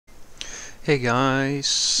Hey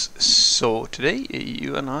guys, so today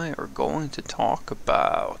you and I are going to talk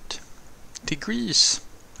about degrees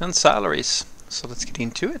and salaries. So let's get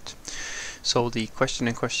into it. So the question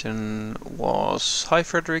in question was, Hi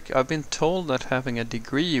Frederick, I've been told that having a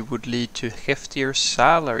degree would lead to heftier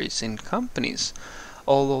salaries in companies.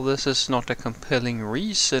 Although this is not a compelling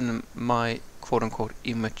reason, my quote-unquote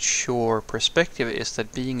immature perspective is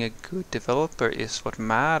that being a good developer is what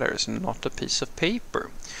matters, not a piece of paper.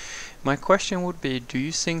 My question would be, do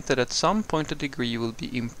you think that at some point a degree will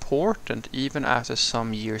be important even after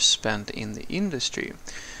some years spent in the industry?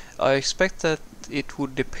 I expect that it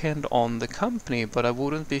would depend on the company, but I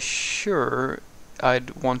wouldn't be sure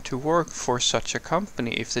I'd want to work for such a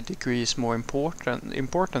company if the degree is more important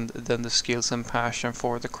than the skills and passion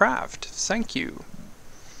for the craft. Thank you.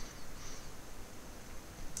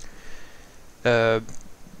 Uh,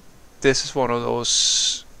 this is one of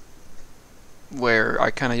those where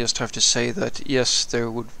I kind of just have to say that yes,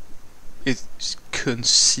 it's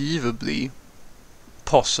conceivably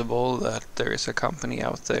possible that there is a company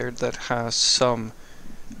out there that has some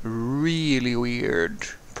really weird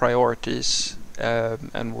priorities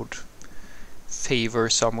and would favor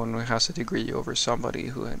someone who has a degree over somebody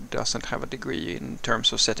who doesn't have a degree in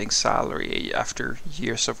terms of setting salary after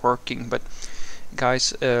years of working. But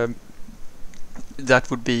guys, that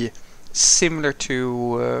would be similar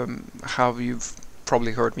to how you've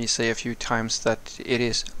probably heard me say a few times that it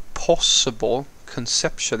is possible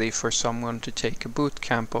conceptually for someone to take a boot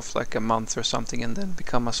camp of like a month or something and then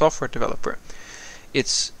become a software developer.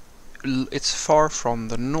 It's far from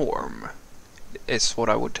the norm, is what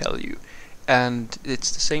I would tell you. And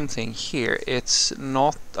it's the same thing here. It's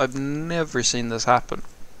not, I've never seen this happen.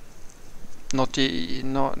 Not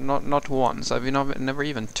once. I've never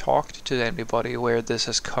even talked to anybody where this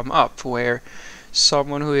has come up, where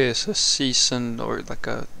someone who is a seasoned or like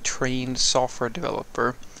a trained software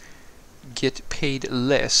developer get paid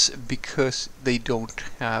less because they don't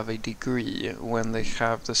have a degree when they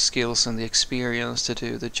have the skills and the experience to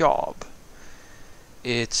do the job.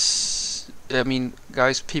 I mean,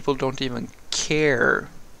 guys, people don't even care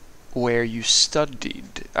where you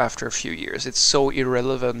studied after a few years. It's so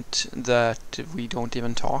irrelevant that we don't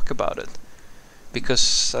even talk about it.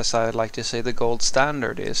 Because, as I like to say, the gold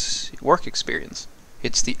standard is work experience.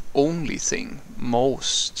 It's the only thing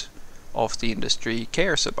most of the industry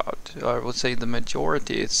cares about. I would say the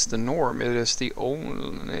majority, it's the norm. It is the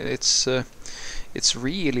only. It's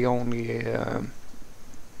really only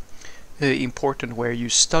important where you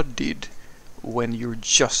studied when you're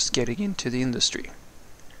just getting into the industry.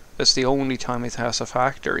 That's the only time it has a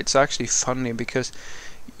factor. It's actually funny because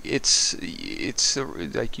it's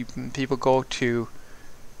like people go to,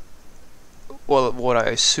 well, what I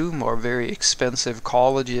assume are very expensive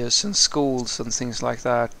colleges and schools and things like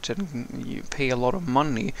that, and you pay a lot of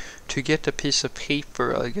money to get a piece of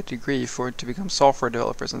paper, like a degree, for it to become software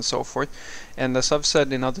developers and so forth. And as I've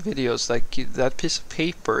said in other videos, like that piece of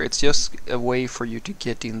paper, it's just a way for you to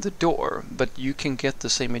get in the door. But you can get the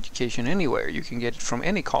same education anywhere. You can get it from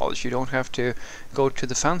any college. You don't have to go to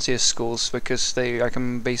the fanciest schools because I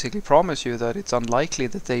can basically promise you that it's unlikely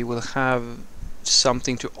that they will have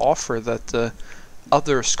something to offer that the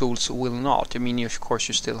other schools will not. I mean, of course,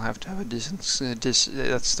 you still have to have a decent,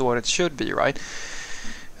 that's what it should be, right?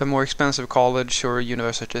 A more expensive college or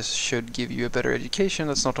university should give you a better education.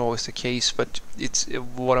 That's not always the case, but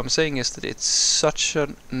what I'm saying is that it's such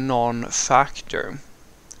a non-factor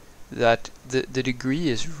that the degree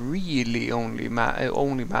is really only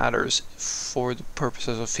matters for the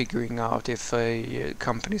purposes of figuring out if a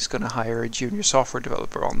company is going to hire a junior software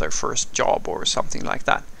developer on their first job or something like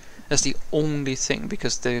that. That's the only thing,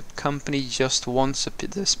 because the company just wants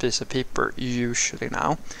this piece of paper usually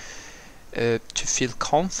now to feel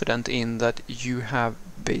confident in that you have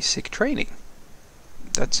basic training.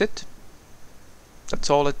 That's it. That's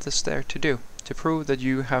all it is there to do. To prove that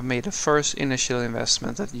you have made a first initial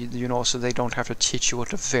investment, that you know, so they don't have to teach you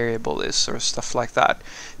what a variable is or stuff like that.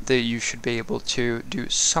 That you should be able to do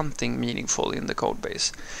something meaningful in the code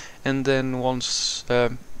base. And then once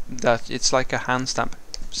that, it's like a hand stamp,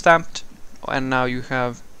 stamped, and now you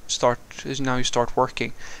start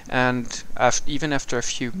working. And even after a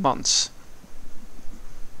few months,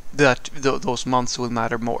 those months will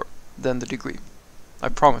matter more than the degree. I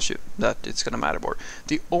promise you that it's going to matter more.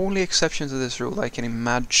 The only exception to this rule I can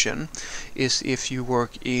imagine is if you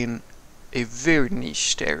work in a very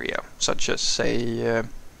niched area, such as, say,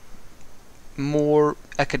 more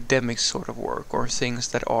academic sort of work, or things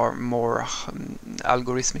that are more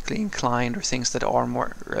algorithmically inclined, or things that are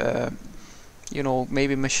more you know,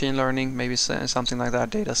 maybe machine learning, maybe something like that,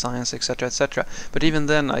 data science, etc., etc. But even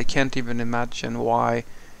then, I can't even imagine why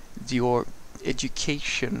your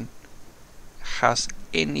education has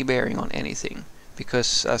any bearing on anything,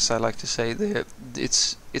 because as I like to say,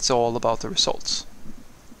 it's all about the results.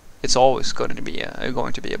 It's always going to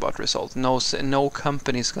be about results. No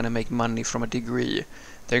company is going to make money from a degree.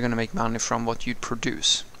 They're going to make money from what you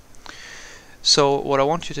produce. So what I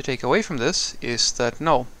want you to take away from this is that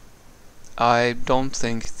no, I don't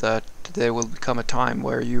think that there will become a time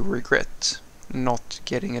where you regret not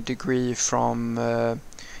getting a degree from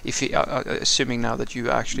if you, assuming now that you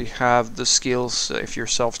actually have the skills, if you're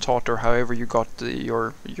self-taught or however you got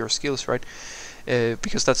your skills, right?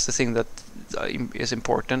 Because that's the thing that is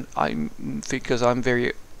important. Because I'm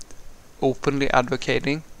very openly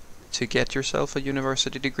advocating to get yourself a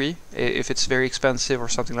university degree. If it's very expensive or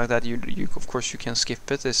something like that, you of course you can skip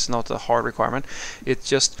it. It's not a hard requirement. It's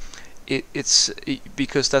just it's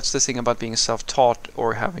because that's the thing about being self-taught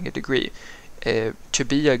or having a degree. To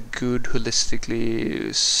be a good,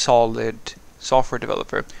 holistically solid software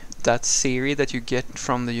developer, that theory that you get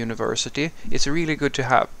from the university, it's really good to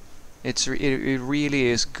have. It really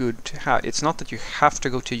is good to have. It's not that you have to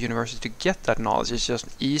go to university to get that knowledge. It's just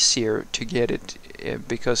easier to get it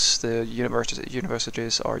because the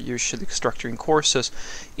universities are usually structuring courses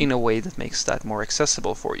in a way that makes that more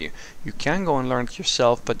accessible for you. You can go and learn it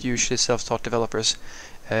yourself, but usually self-taught developers,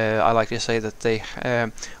 I like to say that they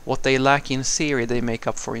what they lack in theory they make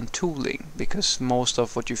up for in tooling, because most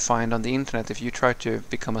of what you find on the internet, if you try to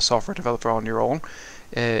become a software developer on your own,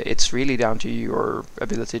 it's really down to your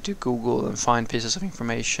ability to Google and find pieces of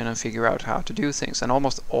information and figure out how to do things. And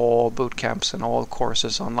almost all boot camps and all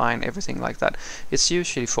courses online, everything like that, it's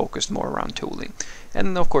usually focused more around tooling.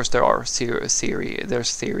 And of course there are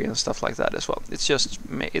there's theory and stuff like that as well. It's just,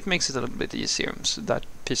 it makes it a little bit easier, so that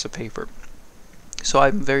piece of paper. So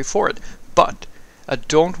I'm very for it, but I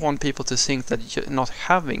don't want people to think that not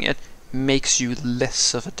having it makes you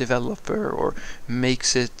less of a developer, or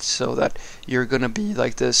makes it so that you're gonna be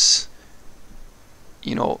like this,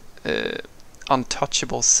 you know,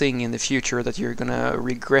 untouchable thing in the future that you're gonna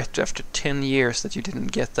regret after 10 years that you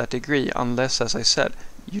didn't get that degree, unless, as I said,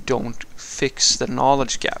 you don't fix the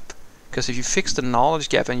knowledge gap. Because if you fix the knowledge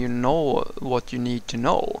gap and you know what you need to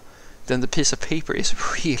know, then the piece of paper is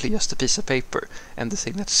really just a piece of paper. And the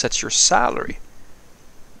thing that sets your salary,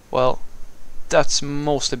 well, that's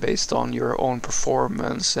mostly based on your own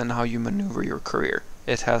performance and how you maneuver your career.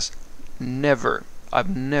 It has never, I've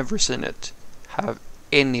never seen it have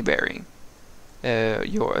any bearing.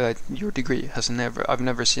 Your degree has never, I've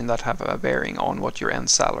never seen that have a bearing on what your end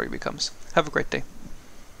salary becomes. Have a great day.